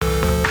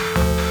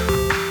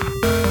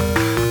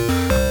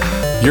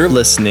You're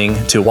listening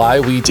to Why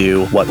We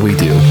Do What We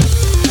Do.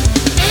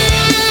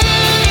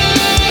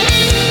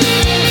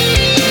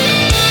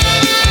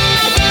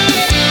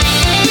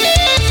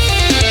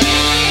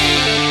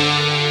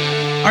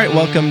 All right,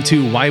 welcome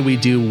to Why We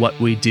Do What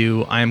We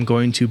Do. I am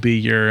going to be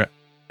your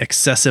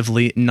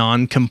excessively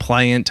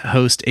non-compliant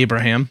host,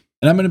 Abraham.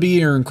 And I'm going to be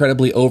your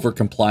incredibly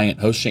over-compliant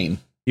host, Shane.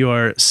 You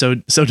are so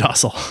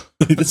docile.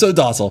 So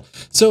docile.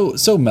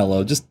 So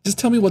mellow. Just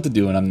tell me what to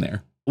do and I'm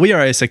there. We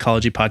are a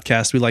psychology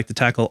podcast. We like to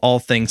tackle all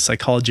things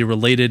psychology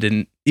related.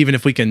 And even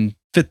if we can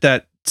fit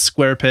that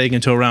square peg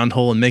into a round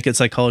hole and make it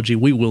psychology,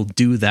 we will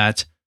do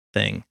that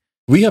thing.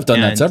 We have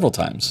done that several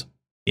times.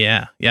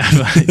 Yeah.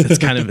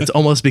 It's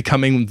almost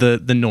becoming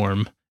the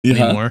norm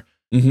anymore,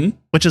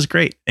 which is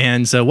great.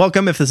 And so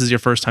welcome if this is your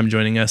first time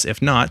joining us.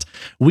 If not,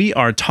 we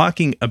are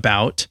talking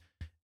about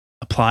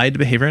applied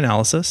behavior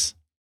analysis.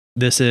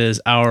 This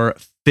is our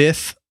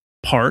fifth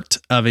part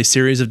of a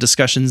series of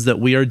discussions that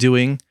we are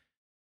doing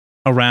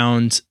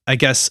around, I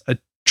guess, a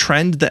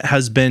trend that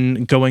has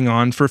been going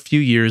on for a few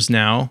years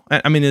now.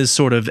 I mean, is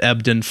sort of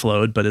ebbed and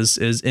flowed, but is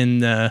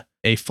in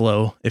a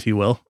flow, if you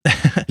will.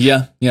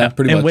 Yeah,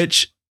 pretty much. In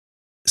which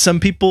some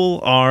people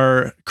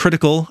are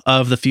critical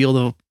of the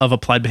field of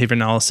applied behavior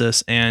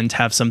analysis and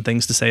have some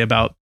things to say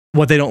about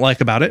what they don't like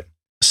about it.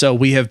 So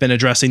we have been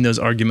addressing those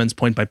arguments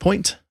point by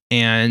point.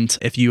 And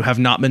if you have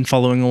not been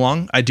following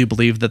along, I do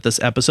believe that this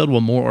episode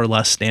will more or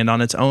less stand on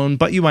its own,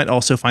 but you might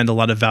also find a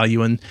lot of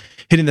value in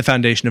hitting the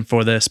foundation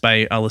for this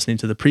by listening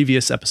to the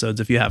previous episodes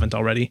if you haven't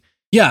already.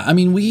 Yeah, I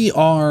mean, we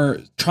are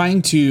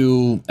trying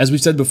to, as we've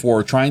said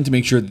before, trying to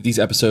make sure that these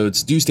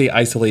episodes do stay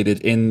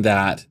isolated in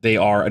that they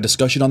are a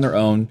discussion on their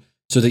own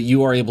so that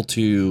you are able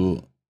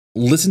to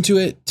listen to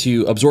it,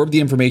 to absorb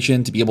the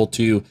information, to be able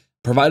to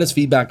provide us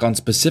feedback on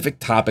specific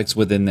topics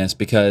within this,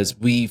 because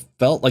we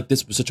felt like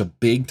this was such a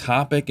big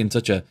topic and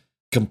such a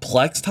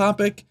complex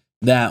topic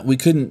that we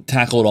couldn't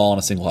tackle it all in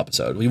a single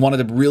episode. We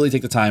wanted to really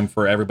take the time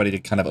for everybody to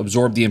kind of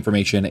absorb the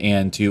information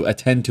and to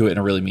attend to it in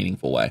a really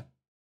meaningful way.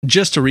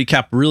 Just to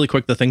recap really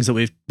quick the things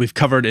that we've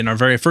covered in our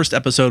very first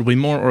episode, we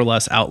more or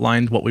less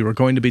outlined what we were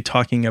going to be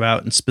talking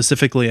about and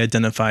specifically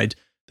identified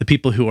the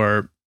people who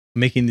are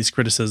making these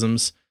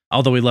criticisms,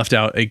 although we left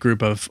out a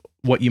group of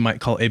what you might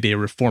call ABA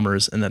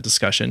reformers in that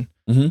discussion.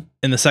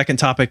 In the second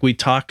topic, we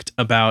talked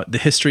about the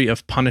history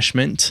of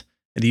punishment,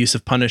 the use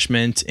of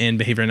punishment in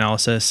behavior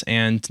analysis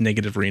and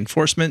negative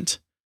reinforcement.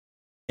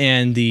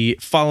 And the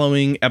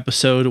following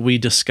episode, we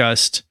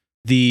discussed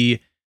the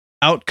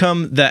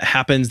outcome that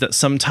happens that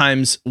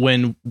sometimes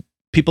when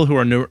people who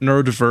are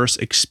neurodiverse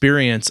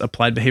experience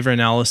applied behavior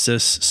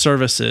analysis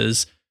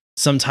services,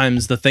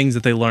 sometimes the things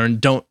that they learn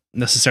don't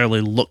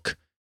necessarily look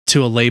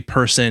to a lay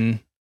person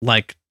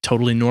like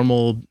totally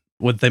normal,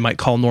 what they might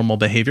call normal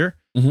behavior.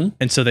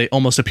 And so they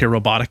almost appear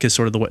robotic is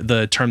sort of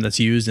the term that's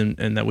used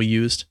and that we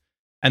used.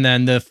 And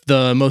then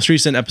the most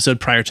recent episode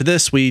prior to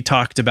this, we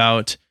talked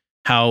about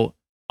how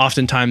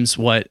oftentimes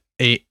what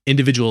a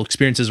individual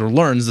experiences or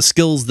learns, the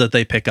skills that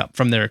they pick up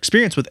from their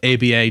experience with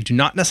ABA do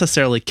not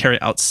necessarily carry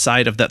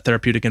outside of that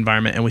therapeutic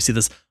environment. And we see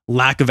this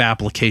lack of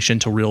application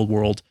to real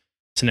world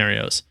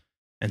scenarios.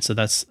 And so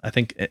that's, I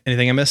think,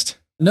 anything I missed?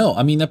 No,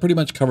 I mean, that pretty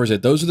much covers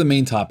it. Those are the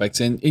main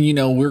topics. And you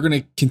know, we're going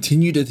to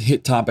continue to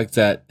hit topics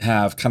that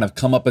have kind of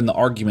come up in the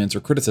arguments or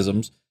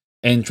criticisms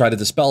and try to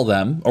dispel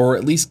them, or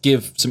at least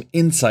give some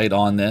insight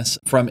on this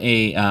from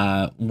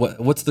a,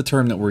 what's the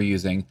term that we're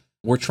using?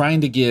 We're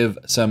trying to give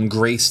some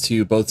grace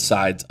to both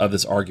sides of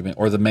this argument,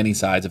 or the many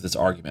sides of this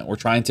argument. We're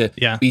trying to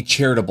be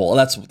charitable.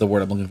 That's the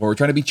word I'm looking for. We're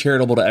trying to be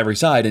charitable to every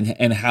side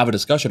and have a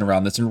discussion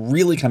around this and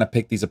really kind of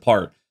pick these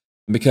apart,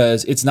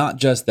 because it's not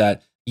just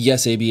that,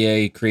 yes,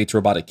 ABA creates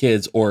robotic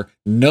kids, or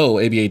no,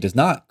 ABA does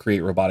not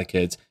create robotic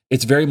kids.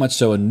 It's very much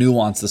so a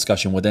nuanced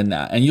discussion within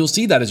that. And you'll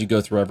see that as you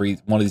go through every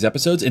one of these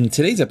episodes. And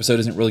today's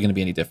episode isn't really going to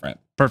be any different.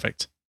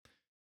 Perfect.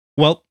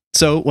 Well,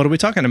 so what are we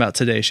talking about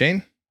today,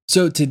 Shane?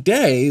 So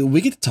today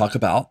we get to talk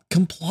about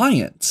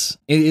compliance.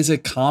 It is a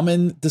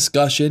common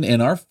discussion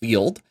in our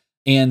field.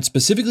 And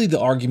specifically,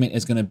 the argument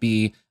is going to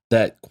be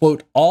that,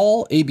 quote,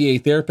 all ABA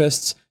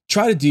therapists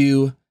try to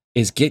do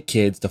is get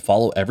kids to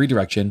follow every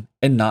direction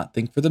and not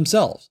think for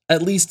themselves.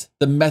 At least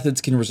the methods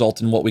can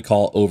result in what we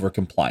call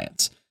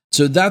overcompliance.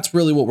 So that's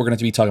really what we're going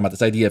to be talking about,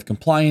 this idea of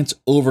compliance,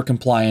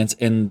 overcompliance,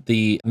 and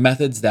the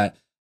methods that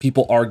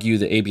people argue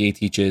that ABA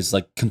teaches,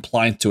 like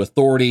compliance to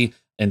authority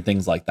and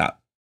things like that.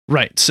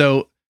 Right.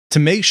 So to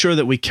make sure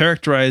that we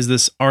characterize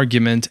this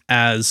argument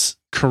as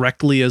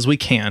correctly as we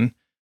can,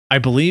 I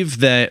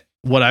believe that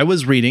what I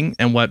was reading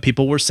and what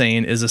people were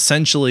saying is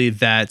essentially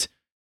that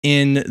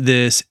in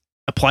this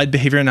applied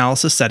behavior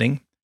analysis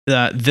setting,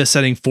 this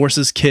setting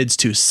forces kids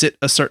to sit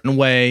a certain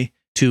way,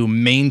 to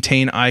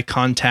maintain eye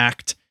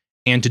contact,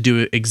 and to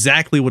do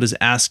exactly what is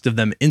asked of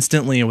them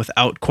instantly and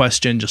without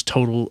question, just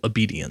total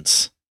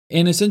obedience.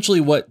 And essentially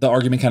what the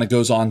argument kind of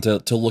goes on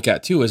to look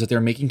at too is that they're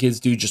making kids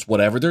do just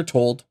whatever they're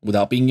told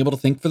without being able to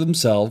think for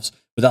themselves,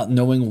 without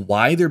knowing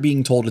why they're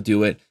being told to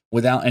do it,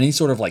 without any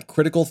sort of like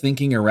critical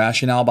thinking or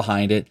rationale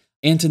behind it,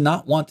 and to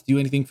not want to do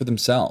anything for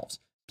themselves.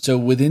 So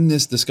within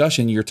this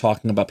discussion, you're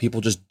talking about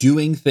people just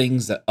doing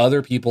things that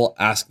other people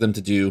ask them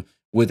to do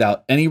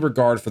without any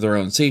regard for their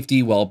own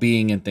safety,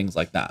 well-being, and things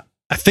like that.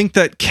 I think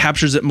that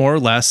captures it more or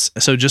less.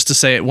 So just to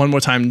say it one more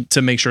time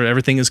to make sure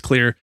everything is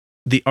clear,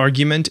 the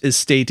argument is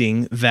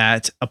stating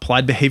that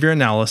applied behavior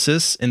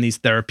analysis in these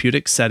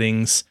therapeutic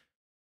settings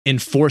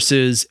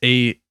enforces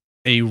a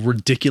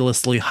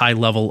ridiculously high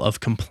level of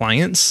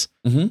compliance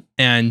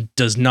and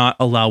does not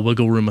allow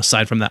wiggle room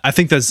aside from that. I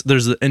think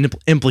there's an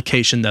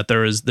implication that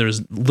there's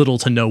little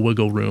to no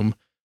wiggle room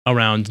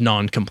around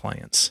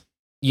non-compliance.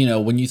 You know,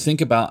 when you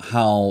think about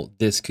how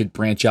this could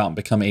branch out and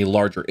become a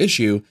larger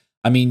issue,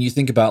 I mean, you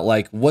think about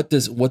like what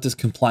does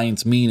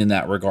compliance mean in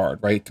that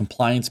regard, right?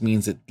 Compliance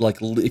means that like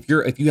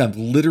if you have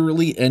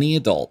literally any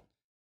adult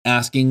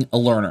asking a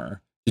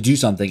learner to do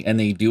something and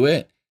they do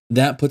it,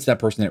 that puts that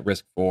person at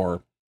risk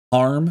for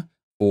harm,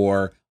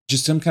 or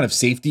just some kind of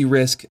safety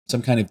risk,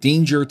 some kind of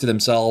danger to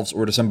themselves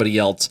or to somebody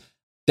else.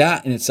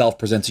 That in itself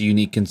presents a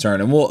unique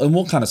concern, and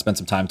we'll kind of spend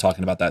some time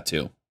talking about that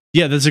too.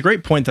 Yeah, that's a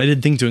great point that I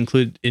didn't think to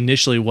include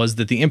initially, was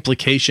that the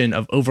implication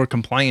of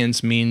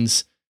overcompliance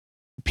means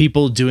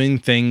people doing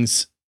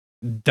things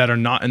that are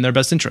not in their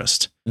best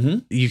interest.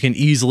 You can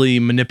easily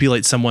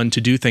manipulate someone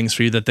to do things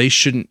for you that they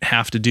shouldn't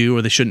have to do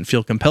or they shouldn't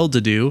feel compelled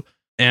to do,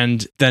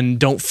 and then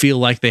don't feel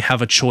like they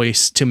have a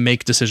choice to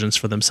make decisions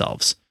for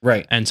themselves.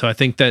 Right. And so I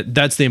think that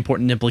that's the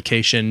important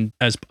implication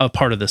as a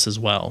part of this as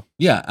well.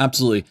 Yeah,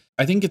 absolutely.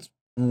 I think it's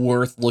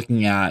worth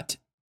looking at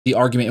the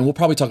argument, and we'll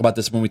probably talk about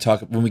this when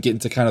we get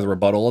into kind of the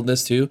rebuttal of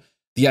this too.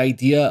 The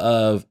idea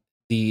of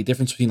the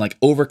difference between like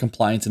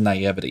overcompliance and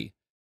naivety,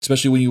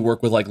 especially when you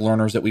work with like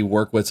learners that we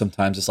work with.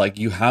 Sometimes it's like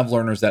you have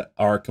learners that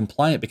are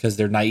compliant because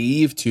they're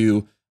naive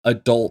to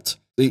adult,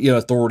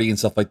 authority and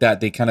stuff like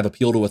that. They kind of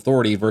appeal to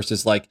authority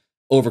versus like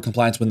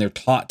overcompliance when they're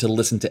taught to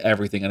listen to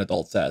everything an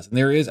adult says. And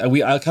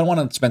I kind of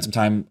want to spend some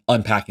time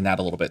unpacking that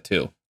a little bit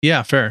too.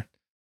 Yeah, fair.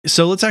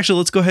 So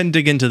let's go ahead and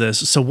dig into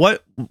this. So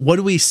what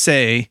do we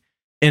say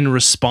in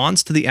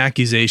response to the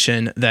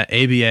accusation that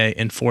ABA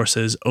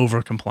enforces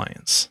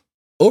overcompliance?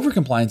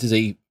 Overcompliance is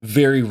a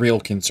very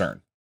real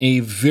concern, a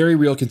very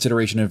real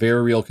consideration, a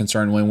very real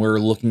concern when we're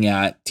looking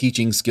at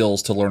teaching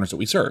skills to learners that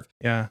we serve.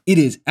 Yeah. It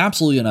is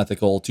absolutely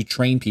unethical to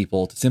train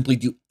people to simply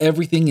do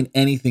everything and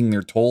anything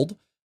they're told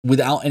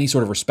without any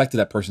sort of respect to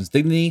that person's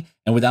dignity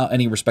and without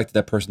any respect to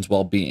that person's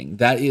well-being.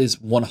 That is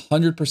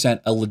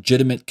 100% a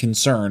legitimate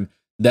concern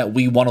that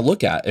we want to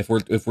look at if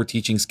we're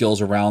teaching skills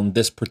around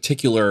this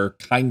particular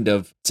kind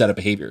of set of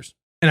behaviors.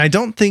 And I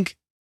don't think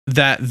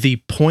that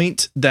the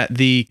point that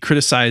the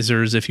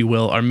criticizers, if you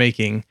will, are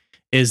making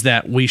is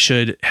that we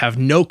should have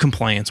no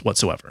compliance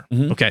whatsoever.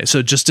 Okay,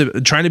 so just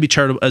trying to be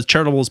as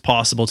charitable as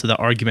possible to the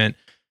argument,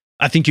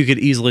 I think you could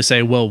easily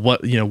say, well,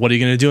 what are you going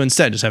to do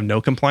instead? Just have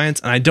no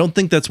compliance? And I don't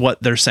think that's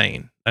what they're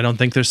saying. I don't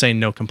think they're saying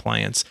no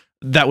compliance.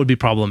 That would be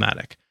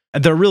problematic.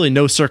 There are really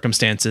no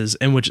circumstances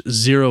in which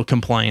zero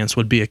compliance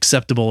would be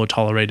acceptable or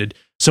tolerated.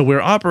 So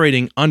we're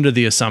operating under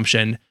the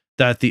assumption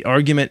that the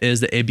argument is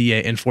that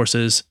ABA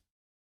enforces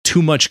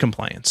too much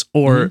compliance,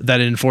 or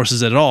that it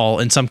enforces it at all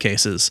in some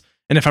cases.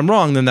 And if I'm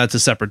wrong, then that's a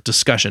separate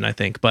discussion, I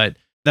think. But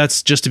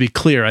that's just to be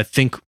clear, I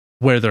think,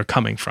 where they're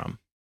coming from.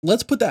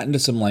 Let's put that into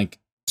some like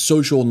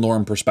social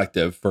norm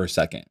perspective for a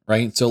second,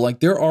 right? So like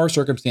there are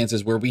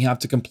circumstances where we have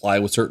to comply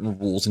with certain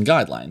rules and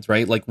guidelines,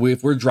 right? Like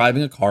if we're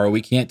driving a car,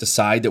 we can't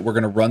decide that we're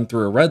going to run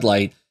through a red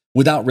light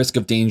without risk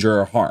of danger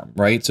or harm,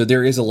 right? So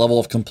there is a level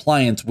of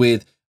compliance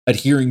with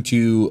adhering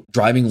to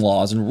driving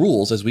laws and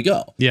rules as we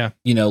go. Yeah.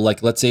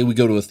 Like let's say we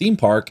go to a theme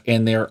park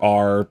and there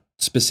are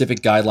specific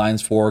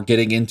guidelines for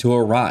getting into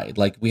a ride.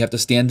 Like we have to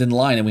stand in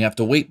line and we have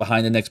to wait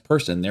behind the next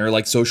person. There are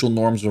like social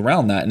norms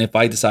around that. And if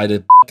I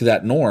decided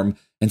that norm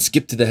and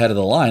skip to the head of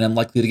the line, I'm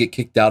likely to get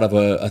kicked out of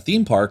a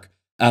theme park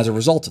as a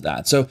result of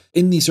that. So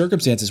in these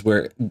circumstances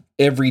where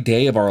every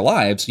day of our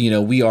lives,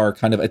 we are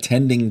kind of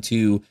attending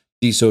to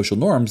these social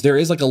norms, there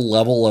is like a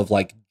level of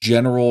like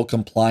general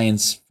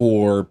compliance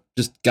for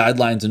just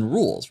guidelines and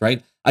rules,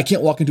 right? I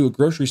can't walk into a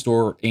grocery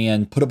store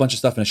and put a bunch of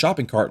stuff in a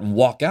shopping cart and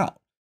walk out,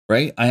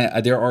 right?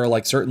 There are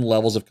like certain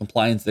levels of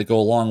compliance that go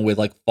along with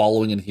like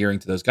following and adhering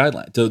to those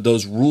guidelines, to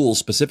those rules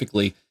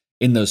specifically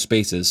in those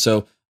spaces.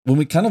 So when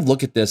we kind of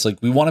look at this, like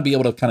we want to be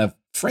able to kind of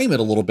frame it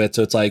a little bit.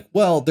 So it's like,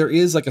 well, there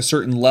is like a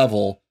certain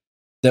level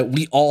that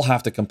we all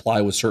have to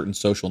comply with certain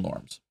social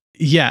norms.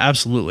 Yeah,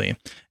 absolutely.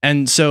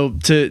 And so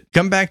to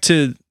come back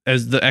to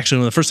actually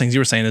one of the first things you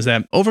were saying is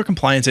that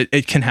overcompliance,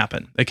 it can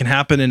happen. It can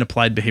happen in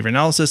applied behavior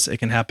analysis. It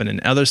can happen in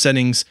other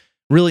settings,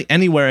 really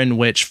anywhere in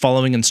which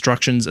following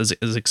instructions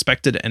is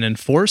expected and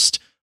enforced.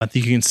 I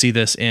think you can see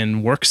this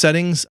in work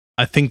settings.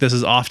 I think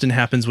this often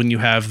happens when you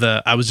have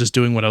I was just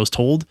doing what I was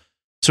told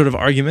sort of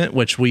argument,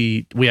 which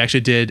we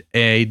actually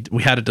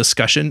we had a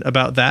discussion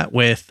about that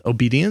with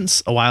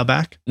obedience a while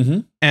back.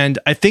 And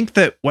I think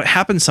that what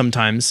happens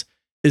sometimes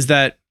is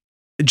that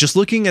just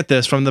looking at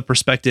this from the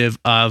perspective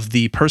of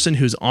the person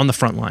who's on the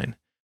front line,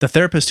 the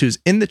therapist who's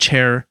in the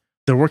chair,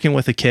 they're working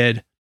with a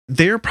kid,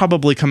 they're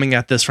probably coming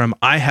at this from,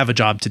 I have a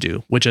job to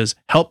do, which is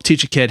help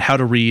teach a kid how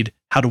to read,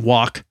 how to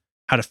walk,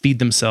 how to feed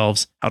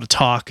themselves, how to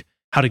talk,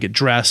 how to get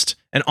dressed,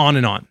 and on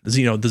and on.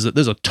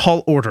 There's a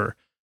tall order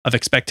of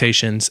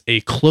expectations, a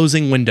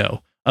closing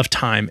window of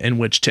time in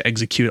which to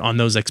execute on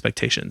those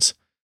expectations,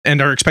 and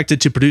are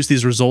expected to produce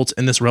these results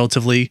in this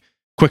relatively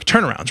quick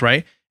turnarounds,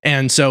 right?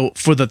 And so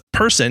for the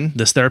person,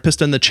 this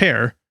therapist in the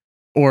chair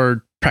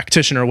or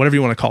practitioner, whatever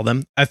you want to call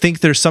them, I think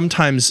they're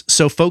sometimes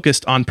so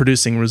focused on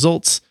producing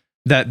results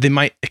that they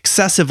might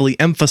excessively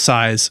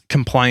emphasize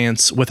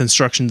compliance with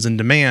instructions and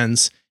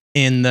demands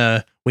in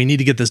the, we need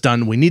to get this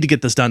done, we need to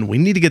get this done, we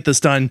need to get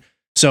this done.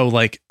 So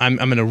like, I'm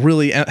going to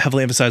really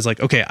heavily emphasize like,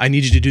 okay, I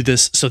need you to do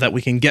this so that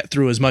we can get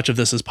through as much of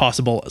this as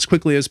possible, as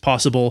quickly as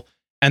possible.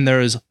 And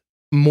there is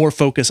more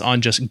focus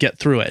on just get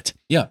through it.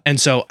 Yeah. And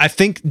so I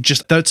think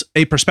just that's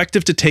a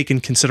perspective to take in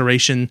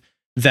consideration,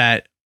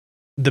 that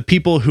the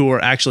people who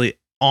are actually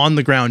on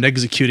the ground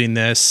executing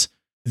this,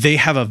 they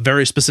have a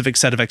very specific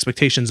set of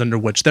expectations under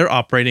which they're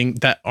operating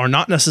that are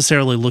not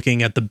necessarily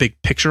looking at the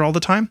big picture all the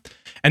time.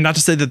 And not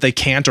to say that they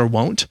can't or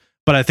won't,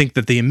 but I think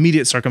that the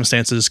immediate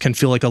circumstances can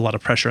feel like a lot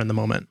of pressure in the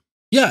moment.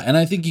 Yeah, and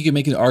I think you can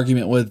make an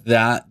argument with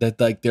that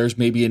like there's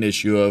maybe an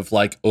issue of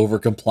like over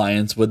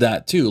compliance with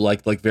that too,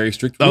 like very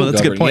strict rule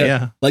that's a good point.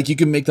 Yeah. Like you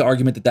can make the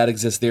argument that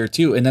exists there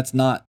too, and that's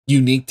not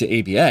unique to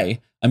ABA.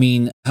 I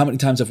mean, how many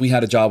times have we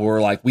had a job where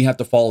like we have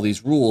to follow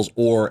these rules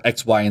or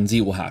X, Y, and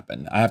Z will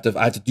happen? I have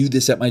to do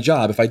this at my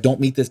job. If I don't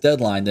meet this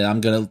deadline, then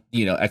I'm gonna,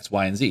 X,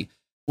 Y, and Z.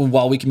 Well,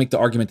 while we can make the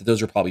argument that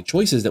those are probably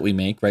choices that we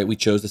make, right? We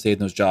chose to stay in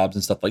those jobs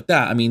and stuff like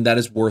that. I mean, that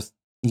is worth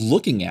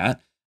looking at.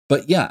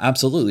 But yeah,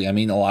 absolutely. I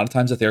mean, a lot of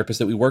times the therapists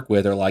that we work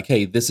with are like,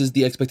 hey, this is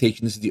the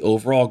expectation. This is the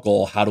overall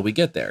goal. How do we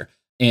get there?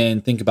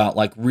 And think about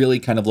like really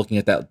kind of looking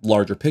at that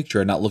larger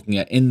picture and not looking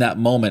at in that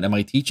moment, am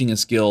I teaching a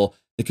skill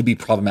that could be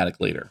problematic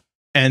later?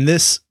 And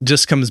this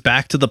just comes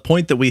back to the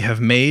point that we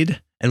have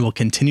made and will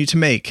continue to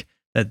make,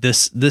 that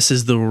this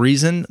is the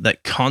reason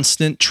that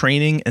constant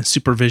training and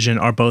supervision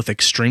are both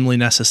extremely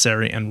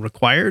necessary and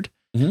required,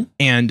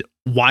 and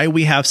why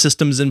we have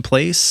systems in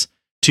place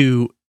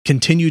to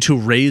continue to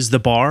raise the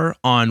bar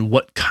on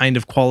what kind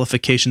of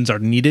qualifications are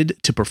needed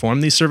to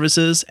perform these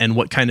services and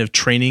what kind of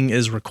training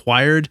is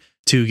required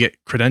to get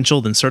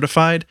credentialed and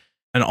certified,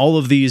 and all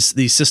of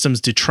these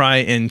systems to try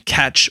and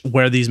catch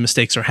where these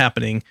mistakes are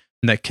happening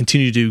and that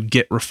continue to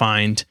get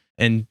refined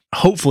and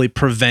hopefully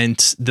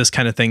prevent this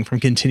kind of thing from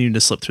continuing to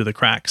slip through the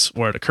cracks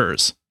where it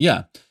occurs.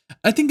 Yeah.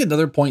 I think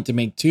another point to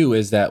make too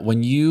is that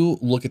when you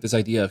look at this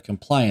idea of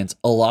compliance,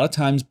 a lot of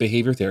times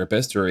behavior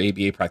therapists or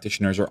ABA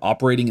practitioners are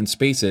operating in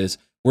spaces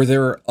where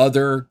there are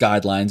other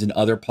guidelines and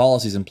other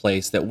policies in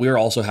place that we're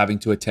also having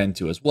to attend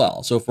to as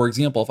well. So for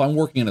example, if I'm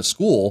working in a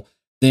school,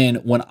 then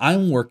when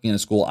I'm working in a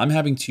school, I'm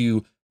having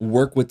to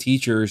work with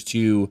teachers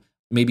to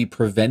maybe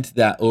prevent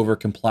that over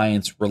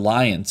compliance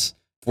reliance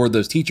for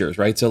those teachers,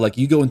 right? So like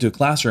you go into a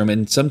classroom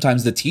and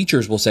sometimes the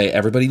teachers will say,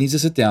 everybody needs to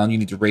sit down. You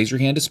need to raise your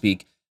hand to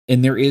speak.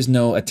 And there is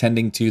no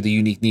attending to the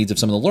unique needs of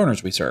some of the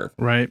learners we serve.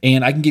 Right.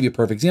 And I can give you a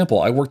perfect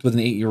example. I worked with an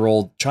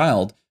 8-year-old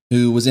child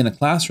who was in a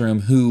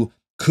classroom who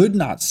could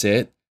not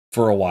sit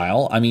for a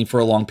while. I mean,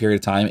 for a long period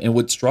of time, and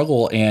would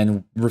struggle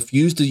and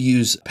refuse to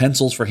use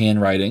pencils for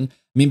handwriting.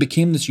 I mean, it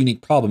became this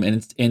unique problem.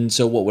 And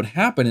so what would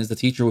happen is the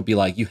teacher would be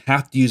like, you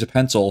have to use a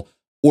pencil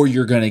or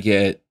you're going to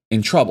get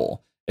in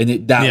trouble. And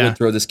that would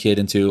throw this kid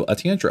into a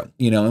tantrum,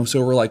 And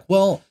so we're like,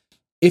 well,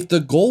 if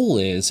the goal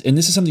is, and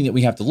this is something that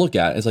we have to look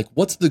at, is like,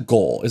 what's the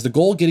goal? Is the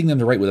goal getting them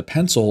to write with a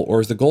pencil, or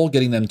is the goal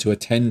getting them to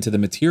attend to the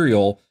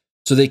material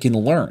so they can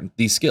learn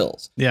these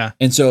skills? Yeah.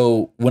 And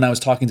so when I was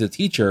talking to the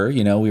teacher,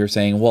 we were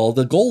saying, well,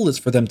 the goal is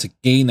for them to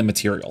gain the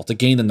material, to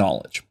gain the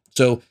knowledge.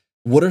 So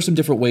what are some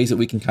different ways that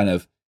we can kind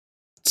of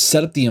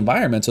set up the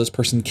environment so this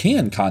person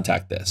can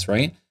contact this,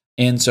 right?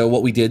 And so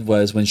what we did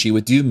was when she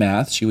would do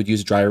math, she would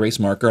use a dry erase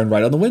marker and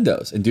write on the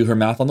windows and do her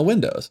math on the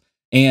windows.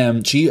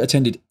 And she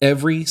attended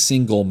every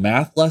single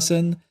math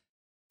lesson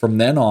from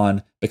then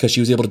on because she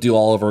was able to do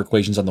all of her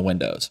equations on the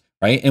windows,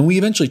 right? And we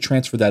eventually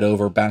transferred that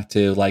over back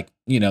to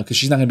because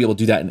she's not going to be able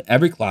to do that in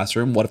every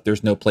classroom. What if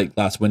there's no plate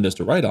glass windows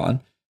to write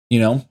on?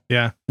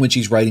 Yeah. When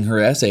she's writing her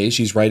essays,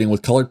 she's writing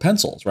with colored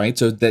pencils, right?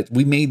 So that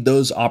we made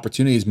those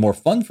opportunities more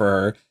fun for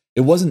her.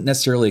 It wasn't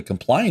necessarily a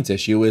compliance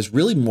issue. It was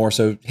really more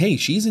so, hey,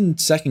 she's in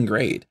second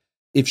grade.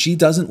 If she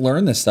doesn't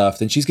learn this stuff,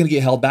 then she's going to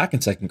get held back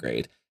in second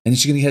grade. And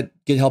she's going to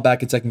get held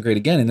back in second grade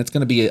again. And it's going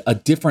to be a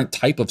different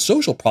type of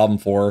social problem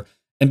for her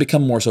and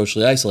become more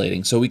socially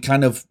isolating. So we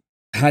kind of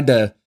had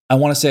to, I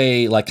want to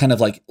say, kind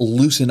of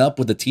loosen up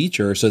with the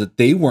teacher so that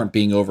they weren't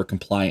being over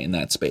compliant in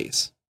that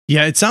space.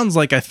 Yeah, it sounds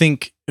like, I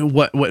think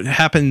what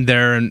happened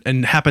there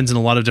and happens in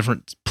a lot of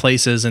different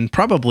places and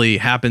probably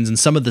happens in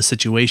some of the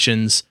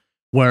situations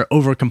where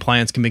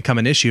overcompliance can become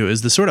an issue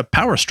is the sort of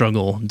power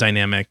struggle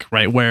dynamic,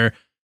 right? Where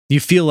you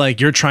feel like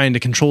you're trying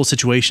to control a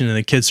situation and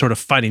the kid's sort of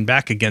fighting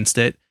back against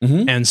it.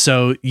 Mm-hmm. And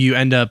so you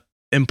end up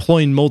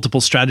employing multiple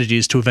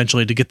strategies to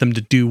eventually to get them to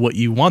do what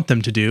you want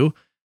them to do,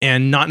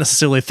 and not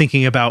necessarily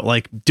thinking about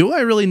do I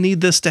really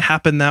need this to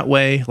happen that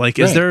way?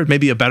 Is there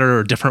maybe a better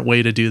or different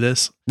way to do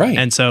this? Right.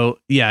 And so,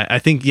 yeah, I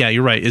think,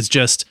 you're right. It's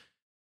just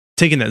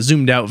taking that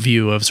zoomed out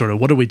view of sort of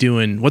what are we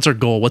doing? What's our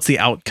goal? What's the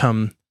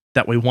outcome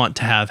that we want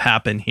to have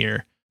happen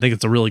here? I think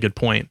it's a really good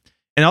point.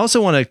 And I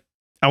also want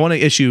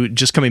to issue,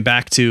 just coming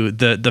back to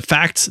the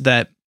fact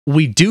that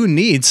we do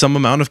need some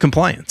amount of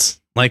compliance.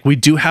 Like we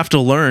do have to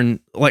learn,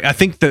 like I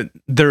think that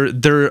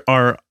there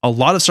are a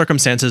lot of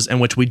circumstances in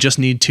which we just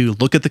need to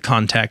look at the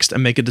context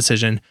and make a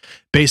decision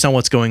based on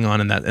what's going on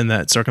in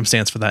that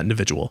circumstance for that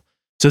individual.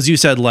 So as you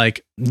said,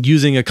 like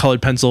using a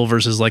colored pencil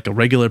versus like a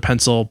regular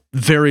pencil,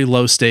 very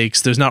low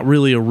stakes. There's not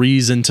really a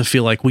reason to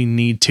feel like we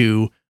need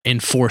to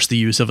enforce the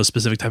use of a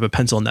specific type of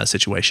pencil in that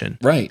situation.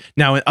 Right.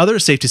 Now, in other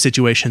safety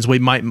situations, we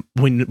might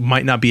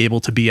not be able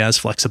to be as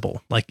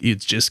flexible. Like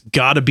it's just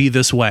got to be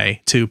this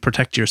way to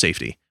protect your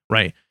safety,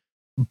 right?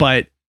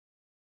 But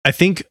I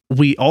think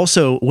we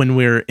also, when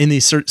we're in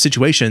these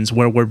situations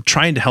where we're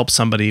trying to help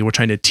somebody, we're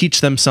trying to teach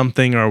them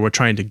something, or we're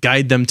trying to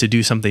guide them to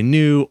do something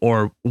new,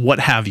 or what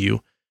have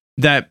you,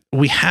 that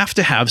we have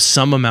to have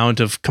some amount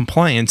of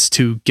compliance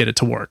to get it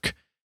to work.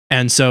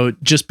 And so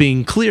just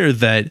being clear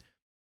that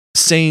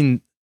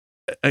saying,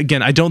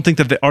 again, I don't think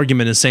that the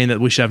argument is saying that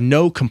we should have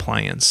no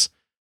compliance,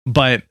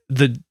 but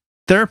the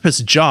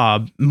therapist's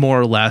job, more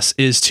or less,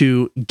 is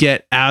to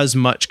get as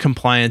much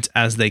compliance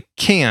as they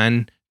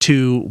can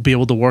to be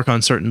able to work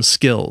on certain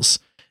skills.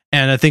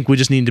 And I think we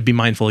just need to be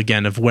mindful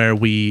again of where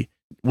we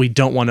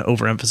don't want to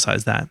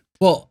overemphasize that.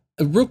 Well,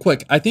 real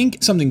quick, I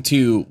think something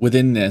too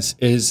within this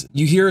is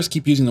you hear us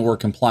keep using the word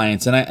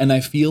compliance, and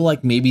I feel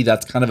like maybe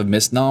that's kind of a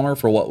misnomer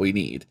for what we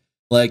need.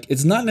 Like,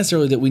 it's not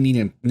necessarily that we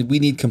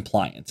need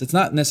compliance. It's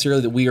not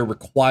necessarily that we are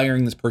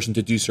requiring this person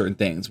to do certain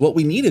things. What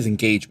we need is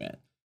engagement,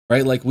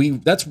 right? Like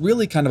that's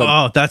really kind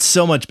of that's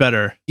so much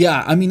better.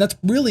 Yeah, I mean, that's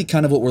really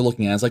kind of what we're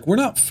looking at. It's like, we're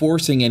not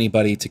forcing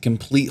anybody to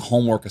complete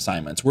homework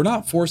assignments. We're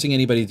not forcing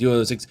anybody to do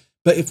those things.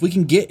 But if we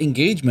can get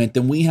engagement,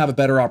 then we have a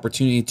better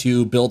opportunity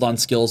to build on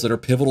skills that are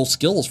pivotal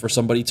skills for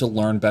somebody to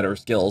learn better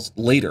skills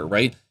later,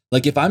 right?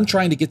 Like if I'm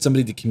trying to get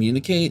somebody to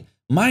communicate,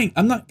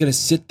 I'm not going to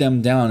sit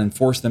them down and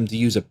force them to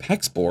use a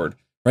PEX board,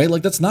 right?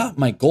 Like that's not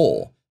my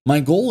goal.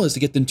 My goal is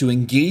to get them to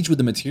engage with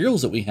the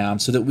materials that we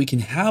have so that we can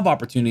have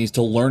opportunities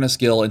to learn a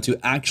skill and to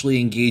actually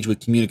engage with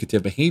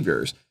communicative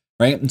behaviors,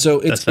 right? And so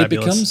it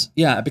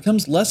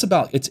becomes less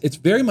about, it's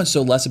very much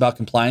so less about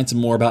compliance and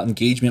more about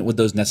engagement with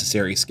those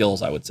necessary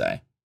skills, I would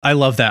say. I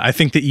love that. I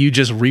think that you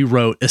just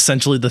rewrote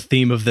essentially the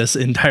theme of this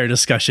entire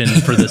discussion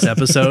for this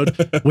episode,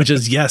 which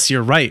is, yes,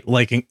 you're right.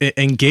 Like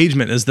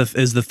engagement is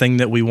the thing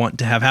that we want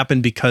to have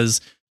happen, because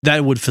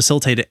that would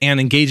facilitate it. And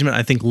engagement,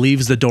 I think,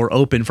 leaves the door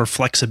open for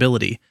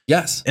flexibility.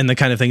 Yes. And the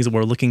kind of things that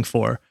we're looking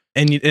for.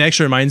 And it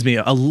actually reminds me,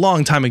 a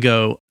long time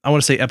ago, I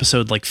want to say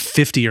episode like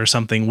 50 or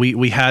something,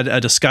 we had a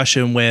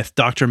discussion with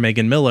Dr.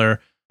 Megan Miller,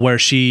 where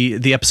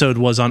the episode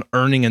was on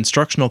earning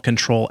instructional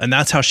control. And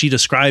that's how she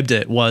described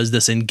it, was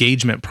this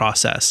engagement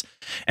process.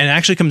 And it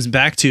actually comes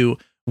back to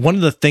one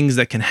of the things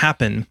that can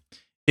happen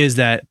is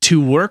that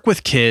to work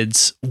with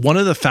kids, one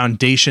of the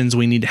foundations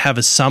we need to have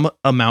is some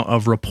amount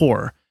of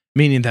rapport,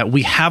 meaning that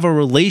we have a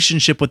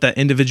relationship with that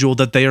individual,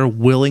 that they are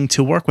willing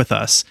to work with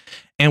us.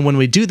 And when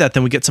we do that,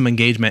 then we get some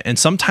engagement. And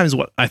sometimes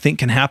what I think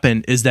can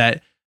happen is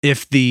that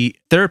if the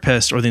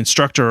therapist or the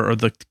instructor or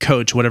the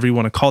coach, whatever you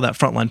want to call that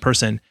frontline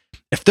person,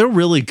 if they're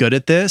really good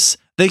at this,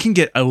 they can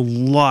get a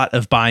lot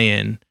of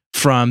buy-in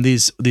from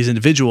these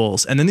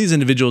individuals. And then these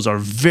individuals are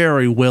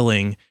very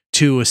willing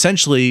to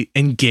essentially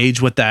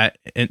engage with that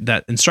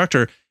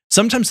instructor,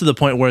 sometimes to the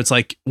point where it's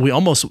like, we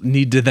almost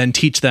need to then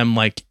teach them,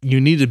 like, you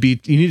need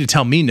to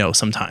tell me no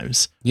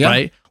sometimes,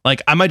 right?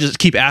 Like I might just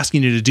keep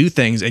asking you to do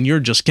things and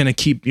you're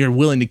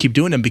willing to keep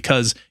doing them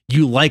because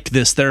you like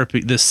this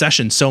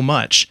session so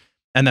much.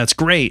 And that's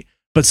great.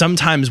 But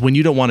sometimes when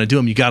you don't want to do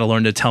them, you got to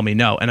learn to tell me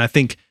no. And I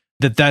think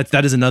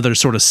that is another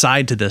sort of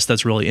side to this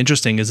that's really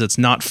interesting, is it's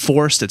not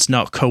forced, it's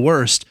not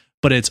coerced,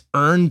 but it's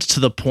earned to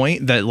the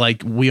point that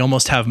like we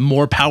almost have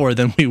more power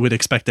than we would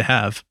expect to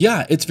have.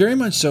 Yeah, it's very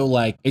much so,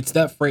 like, it's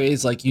that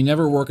phrase, like, you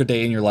never work a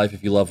day in your life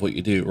if you love what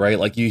you do, right?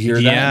 Like you hear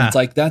that and it's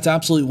like, that's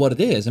absolutely what it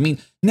is. I mean,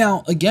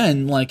 now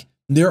again, like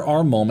there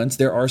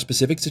are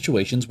specific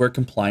situations where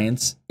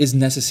compliance is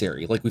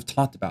necessary. Like we've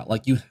talked about,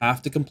 like you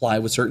have to comply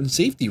with certain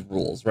safety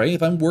rules, right?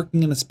 If I'm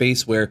working in a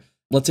space where,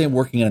 let's say I'm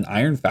working in an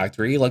iron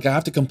factory, like I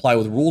have to comply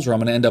with rules or I'm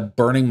going to end up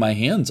burning my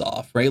hands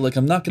off, right? Like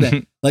I'm not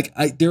going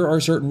to, there are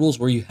certain rules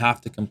where you have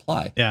to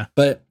comply. Yeah.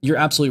 But you're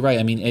absolutely right.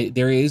 I mean,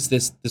 there is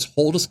this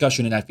whole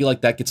discussion, and I feel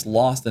like that gets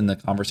lost in the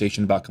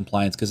conversation about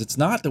compliance, because it's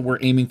not that we're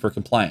aiming for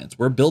compliance.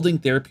 We're building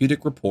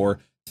therapeutic rapport,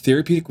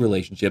 therapeutic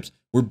relationships.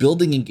 We're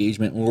building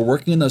engagement, and we're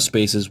working in those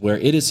spaces where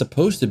it is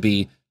supposed to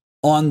be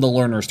on the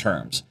learner's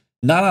terms,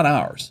 not on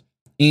ours.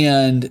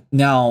 And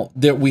now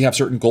that we have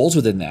certain goals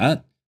within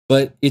that,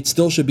 but it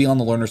still should be on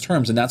the learner's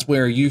terms. And that's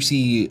where you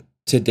see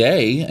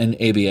today in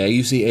ABA,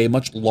 you see a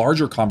much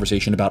larger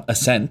conversation about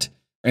assent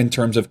in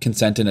terms of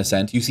consent and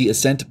assent. You see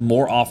assent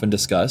more often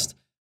discussed.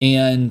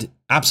 And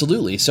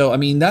absolutely. So, I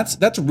mean,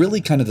 that's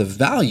really kind of the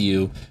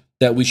value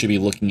that we should be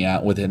looking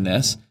at within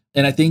this.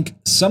 And I think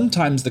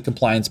sometimes the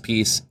compliance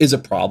piece is a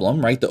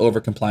problem, right? The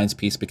over-compliance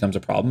piece becomes a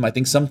problem. I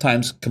think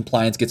sometimes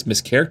compliance gets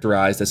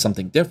mischaracterized as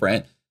something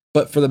different.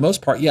 But for the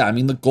most part, yeah, I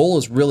mean, the goal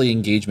is really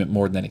engagement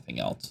more than anything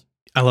else.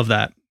 I love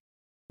that.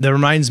 That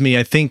reminds me,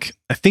 I think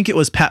it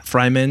was Pat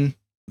Fryman,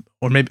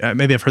 or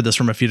maybe I've heard this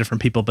from a few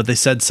different people, but they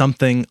said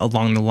something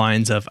along the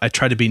lines of, I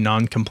try to be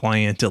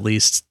non-compliant at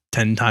least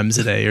 10 times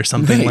a day or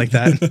something Right. like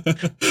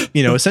that.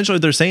 Essentially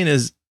what they're saying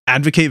is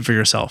advocate for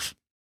yourself.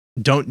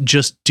 Don't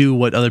just do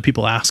what other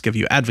people ask of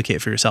you.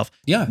 Advocate for yourself.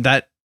 Yeah.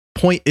 That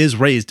point is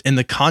raised in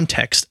the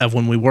context of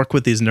when we work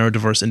with these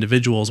neurodiverse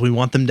individuals, we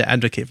want them to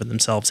advocate for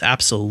themselves.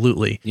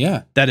 Absolutely.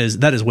 Yeah. That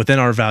is within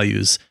our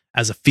values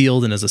as a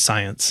field and as a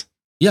science.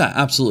 Yeah,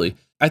 absolutely.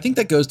 I think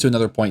that goes to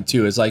another point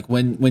too, is like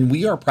when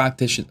we are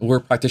we're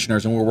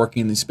practitioners and we're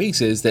working in these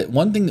spaces, that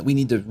one thing that we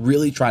need to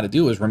really try to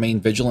do is remain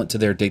vigilant to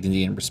their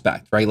dignity and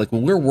respect, right? Like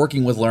when we're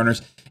working with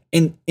learners,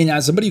 and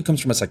as somebody who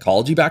comes from a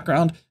psychology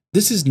background,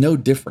 this is no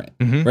different,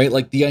 right?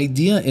 Like the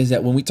idea is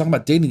that when we talk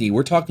about dignity,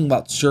 we're talking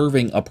about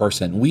serving a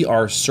person. We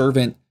are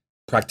servant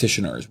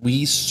practitioners.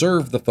 We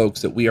serve the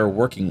folks that we are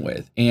working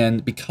with.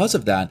 And because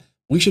of that,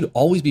 we should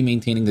always be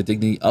maintaining the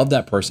dignity of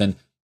that person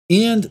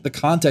and the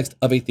context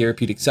of a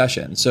therapeutic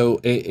session. So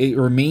it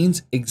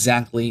remains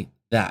exactly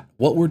that.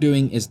 What we're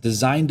doing is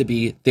designed to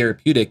be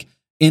therapeutic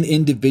and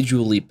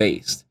individually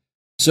based.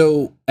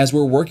 So as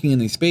we're working in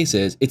these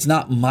spaces, it's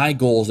not my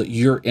goals that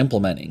you're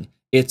implementing.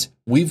 It's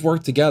we've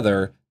worked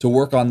together to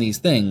work on these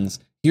things.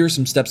 Here are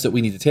some steps that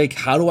we need to take.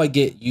 How do I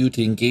get you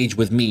to engage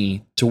with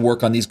me to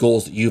work on these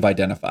goals that you've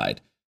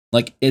identified?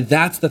 Like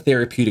that's the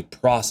therapeutic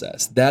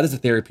process. That is a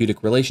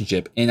therapeutic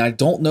relationship. And I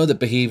don't know that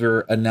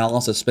behavior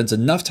analysis spends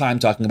enough time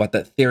talking about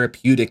that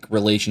therapeutic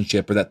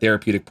relationship or that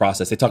therapeutic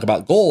process. They talk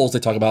about goals, they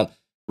talk about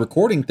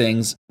recording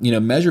things,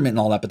 measurement and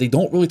all that, but they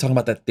don't really talk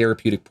about that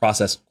therapeutic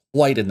process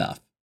quite enough.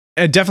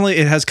 And definitely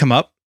it has come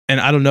up. And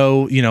I don't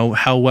know,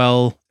 how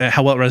well it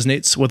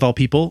resonates with all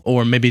people,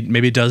 or maybe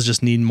it does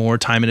just need more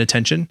time and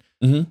attention.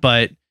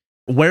 But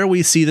where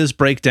we see this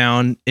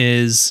breakdown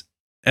is,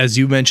 as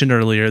you mentioned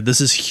earlier,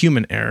 this is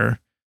human error.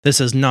 This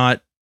is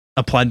not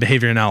applied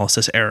behavior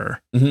analysis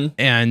error.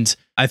 And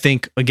I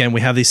think, again,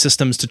 we have these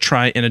systems to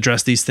try and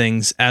address these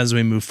things as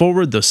we move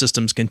forward. Those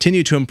systems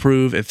continue to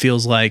improve. It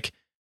feels like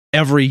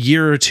every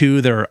year or two,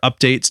 there are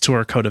updates to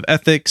our code of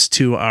ethics,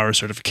 to our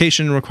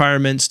certification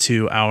requirements,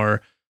 to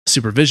our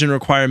supervision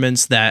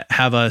requirements that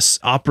have us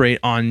operate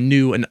on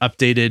new and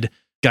updated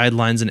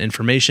guidelines and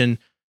information.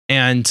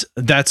 And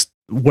that's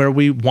where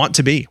we want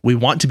to be. We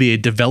want to be a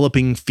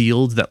developing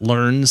field that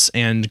learns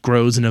and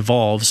grows and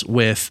evolves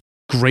with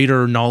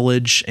greater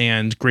knowledge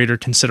and greater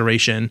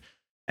consideration,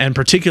 and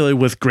particularly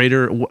with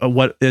greater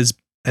what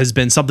has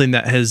been something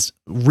that has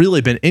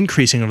really been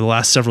increasing over the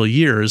last several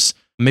years,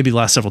 maybe the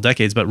last several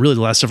decades, but really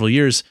the last several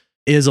years,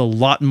 is a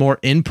lot more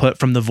input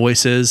from the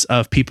voices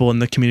of people in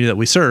the community that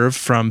we serve,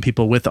 from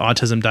people with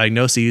autism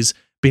diagnoses,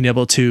 being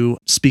able to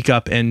speak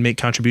up and make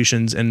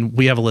contributions. And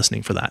we have a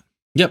listening for that.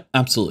 Yep,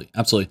 absolutely.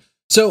 Absolutely.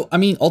 So, I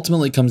mean,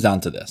 ultimately it comes down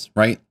to this,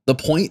 right? The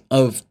point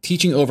of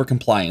teaching over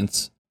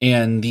compliance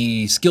and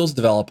the skills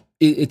develop,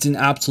 it's an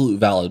absolute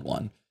valid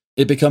one.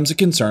 It becomes a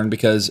concern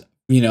because,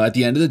 at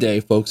the end of the day,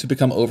 folks who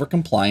become over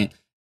compliant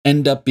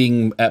end up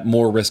being at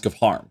more risk of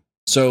harm.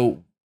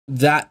 So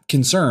that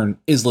concern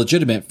is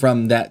legitimate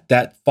from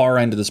that far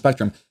end of the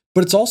spectrum,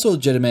 but it's also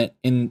legitimate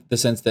in the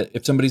sense that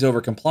if somebody's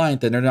over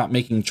compliant, then they're not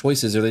making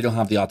choices, or they don't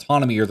have the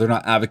autonomy, or they're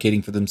not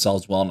advocating for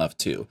themselves well enough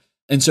too.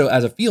 And so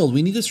as a field,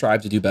 we need to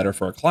strive to do better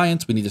for our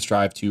clients. We need to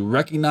strive to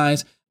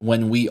recognize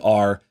when we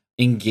are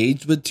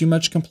engaged with too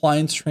much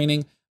compliance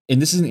training.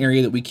 And this is an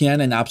area that we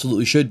can and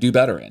absolutely should do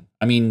better in.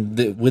 I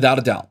mean, without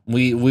a doubt,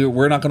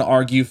 we're not going to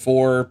argue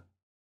for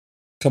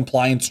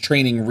compliance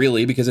training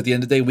really, because at the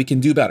end of the day, we can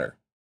do better.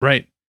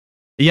 Right.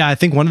 Yeah, I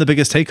think one of the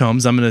biggest take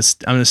homes, I'm going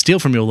to steal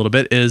from you a little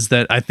bit, is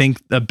that I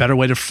think a better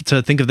way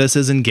to think of this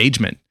is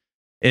engagement,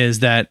 is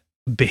that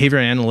behavior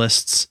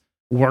analysts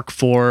work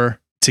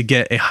to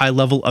get a high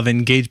level of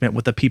engagement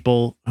with the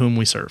people whom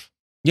we serve.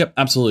 Yep,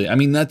 absolutely. I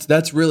mean,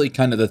 that's really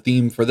kind of the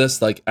theme for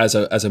this, like as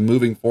a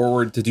moving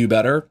forward to do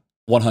better,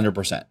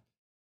 100%.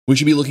 We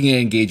should be looking at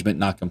engagement,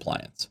 not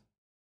compliance.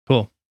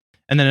 Cool.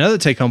 And then another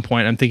take home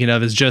point I'm thinking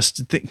of is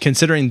just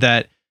considering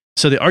that.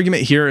 So the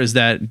argument here is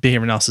that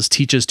behavior analysis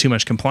teaches too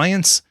much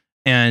compliance.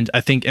 And I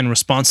think in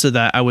response to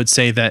that, I would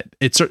say that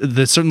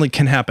that certainly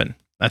can happen.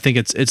 I think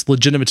it's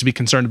legitimate to be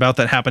concerned about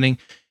that happening.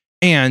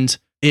 And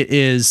it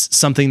is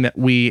something that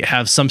we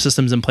have some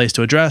systems in place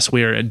to address.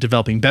 We are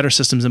developing better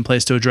systems in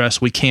place to address.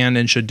 We can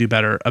and should do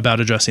better about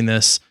addressing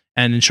this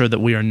and ensure that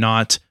we are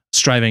not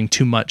striving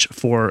too much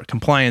for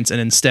compliance and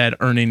instead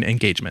earning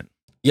engagement.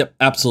 Yep,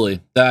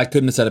 absolutely. I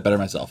couldn't have said it better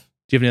myself.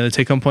 Do you have any other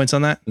take home points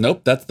on that?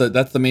 Nope, that's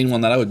the main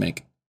one that I would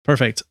make.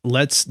 Perfect.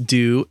 Let's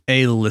do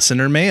a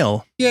listener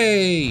mail.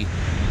 Yay!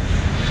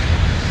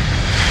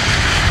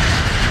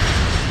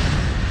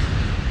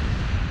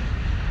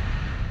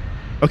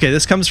 Okay,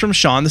 this comes from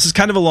Sean. This is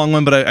kind of a long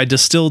one, but I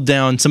distilled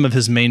down some of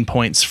his main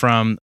points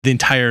from the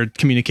entire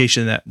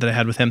communication that I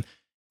had with him.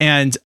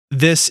 And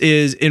this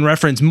is in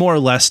reference more or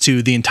less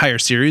to the entire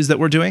series that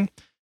we're doing.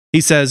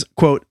 He says,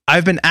 quote,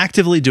 "I've been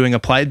actively doing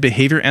applied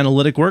behavior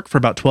analytic work for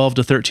about 12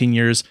 to 13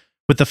 years,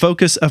 with the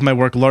focus of my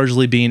work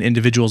largely being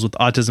individuals with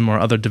autism or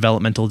other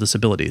developmental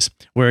disabilities.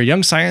 We're a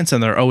young science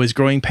and there are always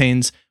growing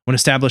pains when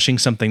establishing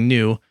something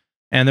new.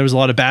 And there was a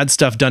lot of bad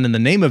stuff done in the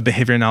name of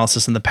behavior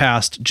analysis in the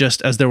past,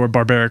 just as there were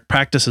barbaric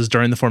practices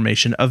during the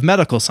formation of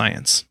medical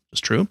science." It's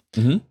true.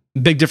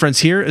 Mm-hmm. Big difference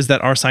here is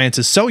that our science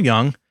is so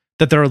young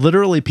that there are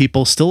literally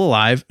people still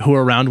alive who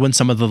were around when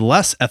some of the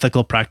less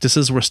ethical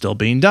practices were still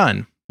being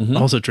done. Mm-hmm.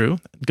 Also true.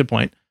 Good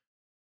point.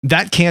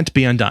 That can't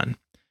be undone.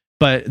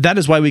 But that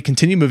is why we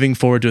continue moving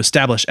forward to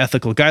establish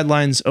ethical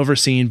guidelines,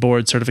 overseeing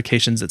board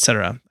certifications,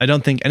 etc. I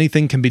don't think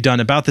anything can be done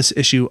about this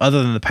issue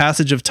other than the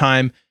passage of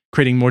time,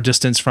 creating more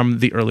distance from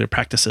the earlier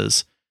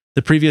practices.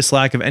 The previous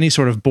lack of any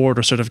sort of board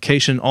or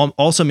certification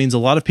also means a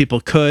lot of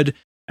people could,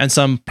 and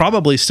some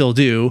probably still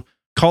do,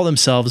 call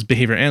themselves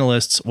behavior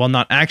analysts while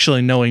not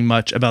actually knowing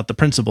much about the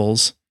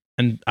principles.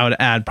 And I would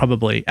add,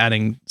 probably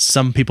adding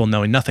some people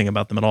knowing nothing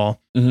about them at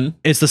all. Mm-hmm.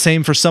 It's the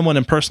same for someone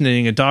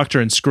impersonating a doctor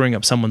and screwing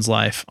up someone's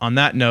life. On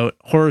that note,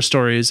 horror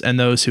stories and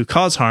those who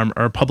cause harm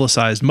are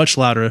publicized much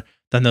louder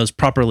than those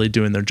properly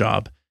doing their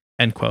job.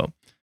 End quote.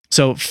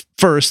 So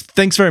first,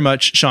 thanks very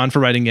much, Sean, for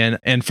writing in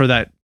and for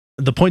that.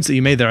 The points that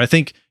you made there. I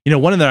think,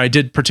 one of that I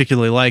did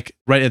particularly like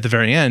right at the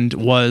very end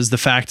was the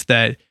fact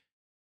that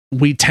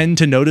we tend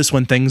to notice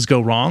when things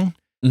go wrong.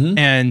 Mm-hmm.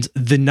 And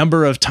the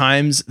number of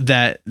times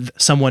that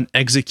someone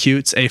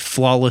executes a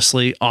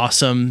flawlessly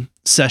awesome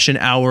session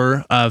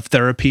hour of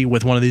therapy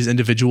with one of these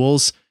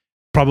individuals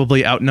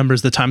probably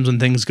outnumbers the times when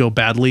things go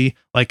badly,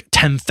 like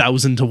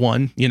 10,000 to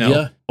 1,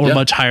 or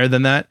much higher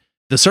than that.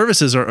 The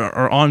services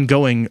are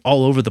ongoing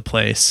all over the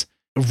place.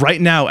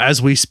 Right now,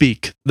 as we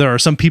speak, there are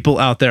some people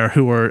out there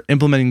who are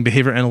implementing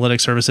behavior analytic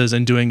services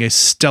and doing a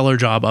stellar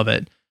job of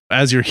it.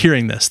 As you're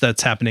hearing this,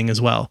 that's happening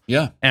as well.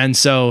 Yeah. And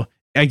so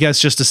I guess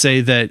just to say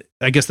that,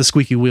 I guess the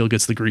squeaky wheel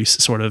gets the grease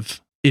sort of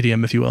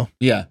idiom, if you will.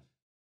 Yeah.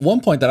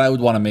 One point that I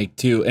would want to make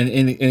too,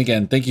 and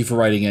again, thank you for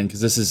writing in,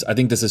 because I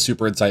think this is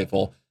super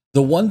insightful.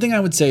 The one thing I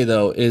would say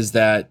though, is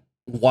that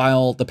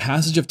while the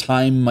passage of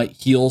time might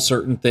heal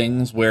certain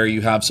things where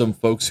you have some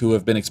folks who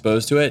have been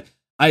exposed to it,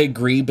 I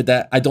agree, but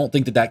that I don't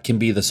think that can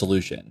be the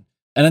solution.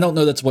 And I don't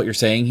know that's what you're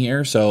saying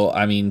here. So,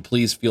 I mean,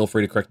 please feel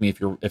free to correct me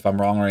if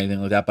I'm wrong or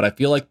anything like that. But I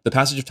feel like the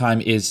passage of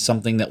time is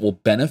something that will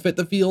benefit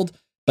the field,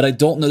 but I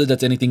don't know that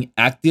that's anything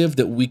active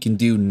that we can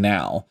do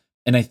now.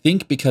 And I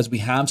think because we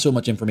have so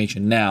much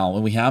information now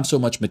and we have so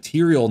much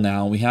material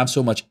now, we have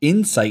so much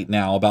insight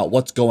now about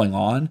what's going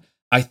on,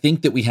 I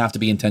think that we have to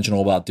be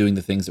intentional about doing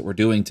the things that we're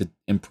doing to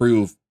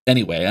improve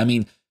anyway. I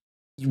mean,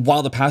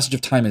 while the passage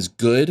of time is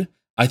good,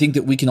 I think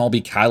that we can all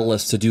be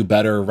catalysts to do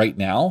better right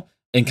now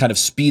and kind of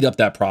speed up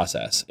that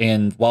process.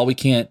 And while we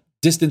can't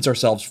distance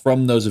ourselves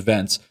from those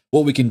events,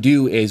 what we can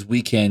do is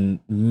we can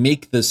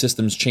make the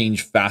systems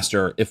change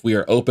faster if we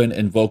are open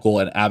and vocal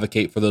and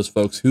advocate for those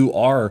folks who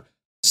are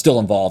still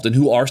involved and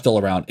who are still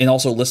around, and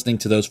also listening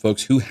to those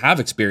folks who have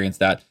experienced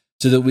that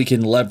so that we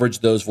can leverage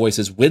those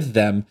voices with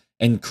them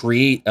and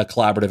create a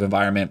collaborative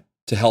environment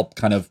to help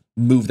kind of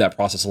move that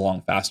process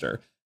along faster.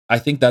 I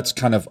think that's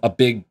kind of a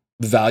big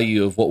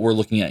value of what we're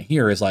looking at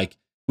here is like,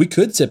 we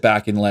could sit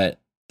back and let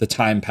the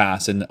time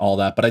pass and all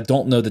that, but I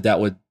don't know that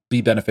would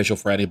be beneficial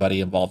for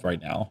anybody involved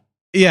right now.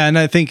 Yeah, and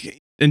I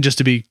think, and just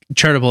to be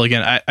charitable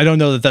again, I don't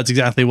know that that's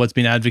exactly what's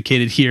being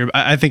advocated here.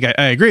 I think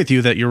I agree with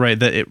you that you're right,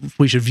 that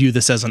we should view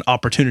this as an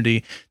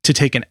opportunity to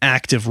take an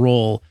active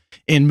role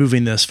in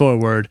moving this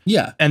forward.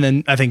 Yeah. And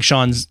then I think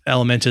Sean's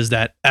element is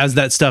that as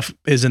that stuff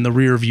is in the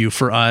rear view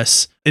for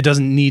us, it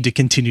doesn't need to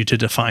continue to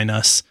define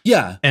us.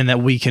 Yeah. And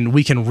that we can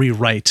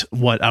rewrite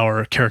what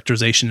our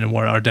characterization and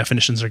what our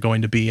definitions are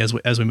going to be as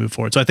we move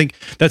forward. So I think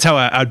that's how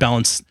I'd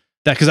balance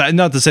that, because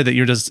not to say that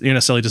you're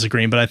necessarily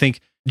disagreeing, but I think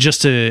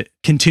just to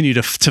continue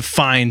to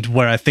find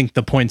where I think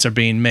the points are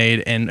being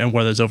made and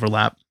where there's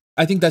overlap.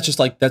 I think that's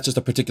just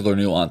a particular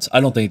nuance. I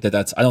don't think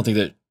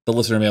that the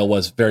listener mail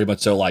was very much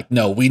so like,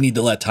 no, we need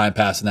to let time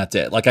pass and that's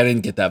it. Like, I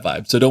didn't get that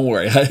vibe. So don't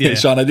worry. Yeah.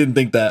 Sean, I didn't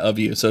think that of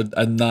you. So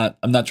I'm not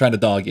trying to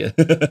dog you.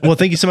 Well,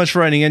 thank you so much for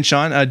writing in,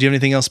 Sean. Do you have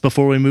anything else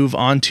before we move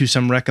on to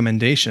some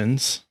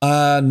recommendations?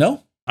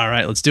 No. All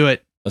right, let's do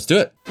it. Let's do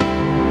it.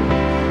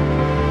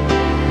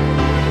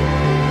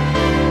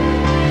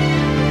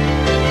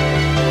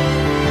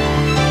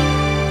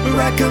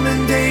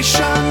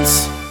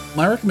 Recommendations.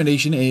 My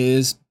recommendation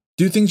is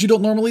do things you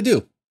don't normally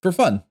do for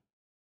fun.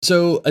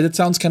 So it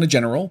sounds kind of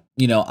general.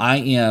 I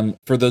am,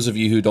 for those of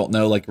you who don't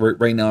know, like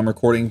right now I'm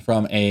recording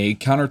from a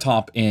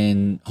countertop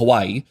in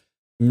Hawaii,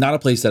 not a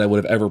place that I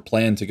would have ever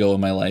planned to go in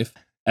my life.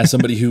 As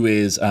somebody who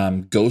is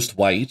ghost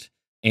white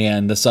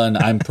and the sun,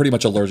 I'm pretty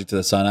much allergic to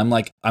the sun.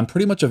 I'm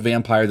pretty much a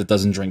vampire that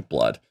doesn't drink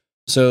blood.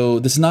 So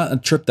this is not a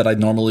trip that I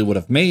normally would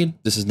have made.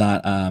 This is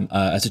not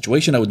a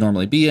situation I would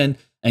normally be in.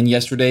 And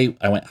yesterday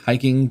I went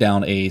hiking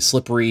down a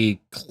slippery,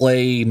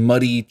 clay,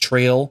 muddy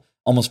trail,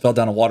 almost fell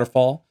down a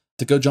waterfall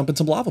to go jump in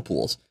some lava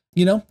pools.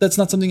 That's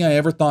not something I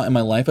ever thought in my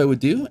life I would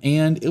do.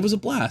 And it was a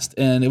blast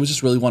and it was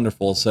just really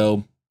wonderful.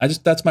 So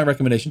That's my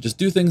recommendation. Just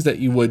do things that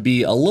you would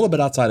be a little bit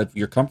outside of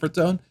your comfort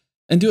zone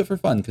and do it for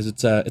fun because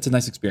it's a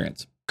nice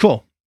experience.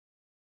 Cool.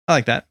 I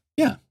like that.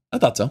 Yeah, I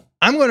thought so.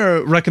 I'm going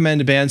to recommend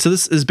a band. So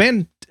this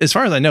band, as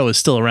far as I know, is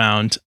still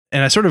around.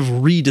 And I sort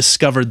of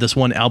rediscovered this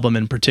one album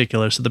in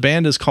particular. So the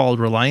band is called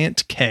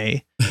Relient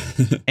K.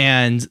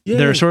 And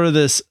they're sort of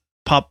this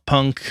pop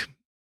punk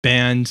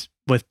band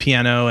with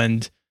piano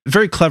and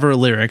very clever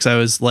lyrics.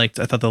 I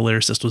thought the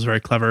lyricist was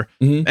very clever.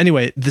 Mm-hmm.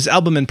 Anyway, this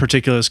album in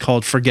particular is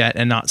called Forget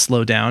and Not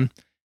Slow Down.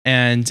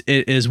 And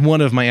it is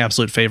one of my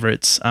absolute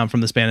favorites from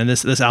this band. And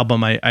this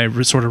album I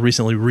sort of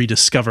recently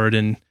rediscovered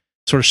and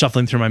sort of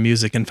shuffling through my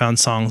music and found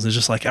songs. It's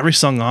just like every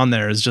song on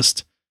there is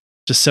just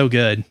so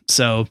good.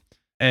 So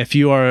if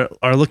you are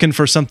looking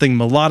for something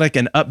melodic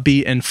and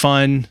upbeat and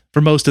fun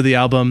for most of the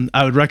album,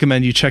 I would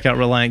recommend you check out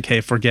Relient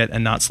K, Forget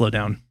and Not Slow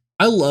Down.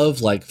 I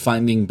love like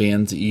finding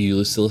bands that you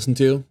used to listen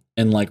to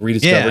and like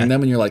rediscovering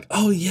them, and you're like,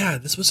 oh yeah,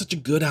 this was such a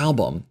good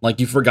album. Like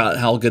you forgot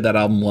how good that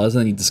album was,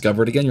 and then you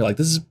discover it again. You're like,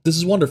 this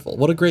is wonderful.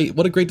 What a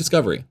great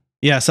discovery.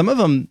 Yeah, some of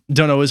them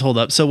don't always hold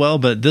up so well,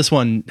 but this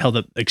one held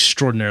up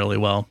extraordinarily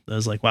well. I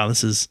was like, wow,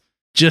 this is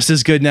just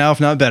as good now, if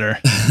not better.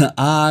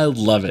 I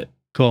love it.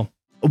 Cool.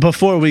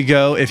 Before we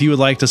go, if you would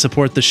like to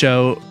support the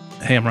show,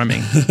 hey, I'm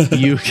rhyming.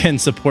 You can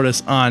support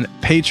us on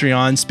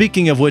Patreon.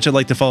 Speaking of which, I'd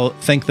like to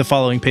thank the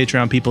following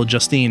Patreon people: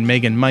 Justine,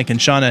 Megan, Mike, and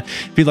Shauna.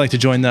 If you'd like to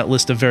join that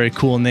list of very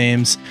cool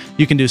names,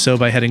 you can do so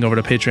by heading over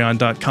to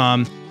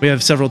patreon.com. We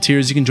have several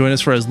tiers. You can join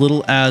us for as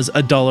little as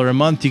 $1 a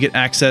month. You get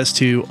access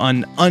to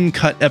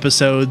uncut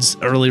episodes,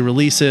 early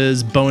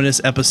releases,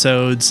 bonus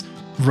episodes,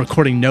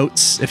 recording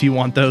notes if you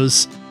want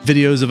those,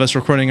 videos of us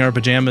recording our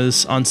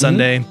pajamas on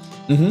Sunday.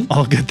 Mm-hmm.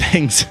 All good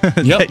things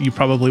that you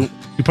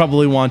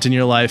probably want in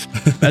your life,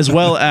 as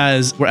well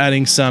as we're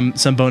adding some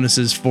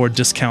bonuses for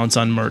discounts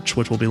on merch,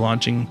 which we'll be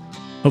launching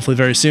hopefully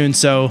very soon.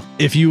 So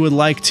if you would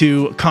like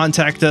to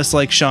contact us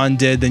like Sean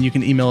did, then you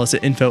can email us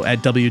at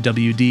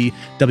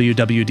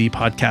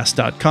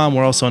info@wwdpodcast.com.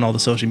 We're also on all the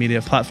social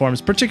media platforms,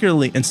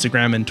 particularly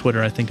Instagram and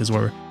Twitter, I think is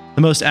where we're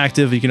the most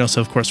active. You can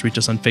also, of course, reach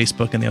us on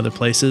Facebook and the other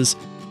places.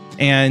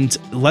 And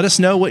let us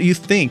know what you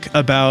think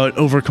about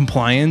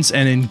overcompliance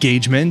and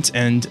engagement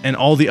and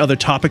all the other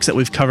topics that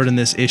we've covered in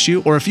this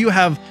issue. Or if you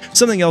have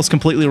something else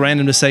completely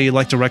random to say, you'd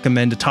like to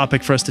recommend a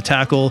topic for us to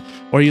tackle,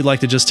 or you'd like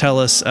to just tell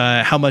us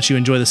how much you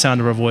enjoy the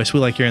sound of our voice. We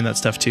like hearing that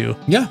stuff too.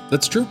 Yeah,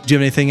 that's true. Do you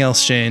have anything else,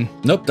 Shane?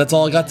 Nope, that's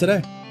all I got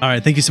today. All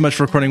right, thank you so much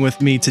for recording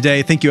with me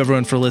today. Thank you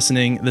everyone for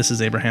listening. This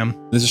is Abraham.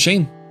 This is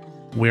Shane.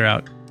 We're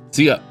out.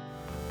 See ya.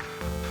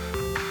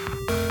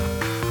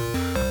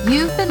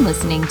 You've been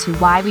listening to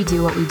Why We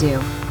Do What We Do.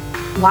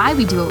 Why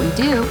We Do What We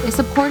Do is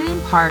supported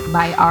in part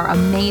by our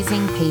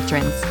amazing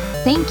patrons.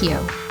 Thank you.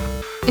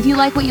 If you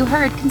like what you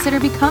heard, consider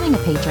becoming a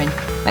patron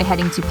by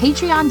heading to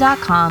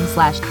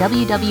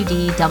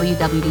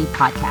patreon.com/WWDWWD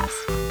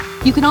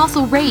podcast. You can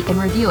also rate and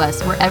review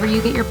us wherever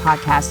you get your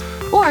podcasts,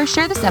 or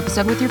share this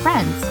episode with your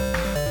friends.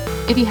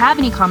 If you have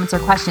any comments or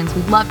questions,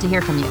 we'd love to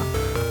hear from you.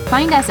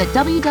 Find us at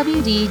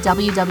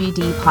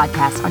WWDWWD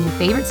podcast on your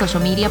favorite social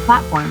media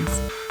platforms.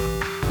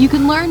 You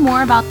can learn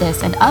more about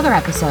this and other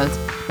episodes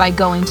by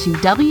going to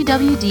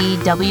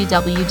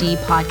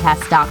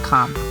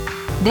www.wwdpodcast.com.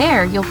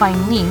 There, you'll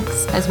find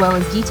links as well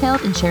as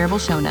detailed and shareable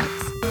show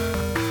notes.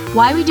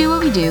 Why We Do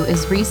What We Do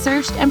is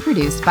researched and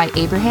produced by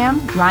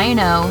Abraham,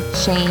 Ryan O.,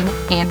 Shane,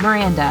 and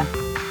Miranda.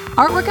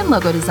 Artwork and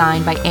logo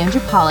design by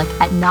Andrew Pollock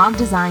at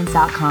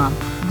nogdesigns.com.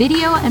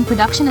 Video and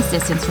production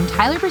assistance from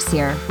Tyler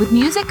Brasier, with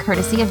music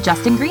courtesy of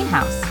Justin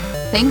Greenhouse.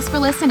 Thanks for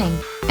listening,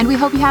 and we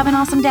hope you have an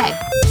awesome day.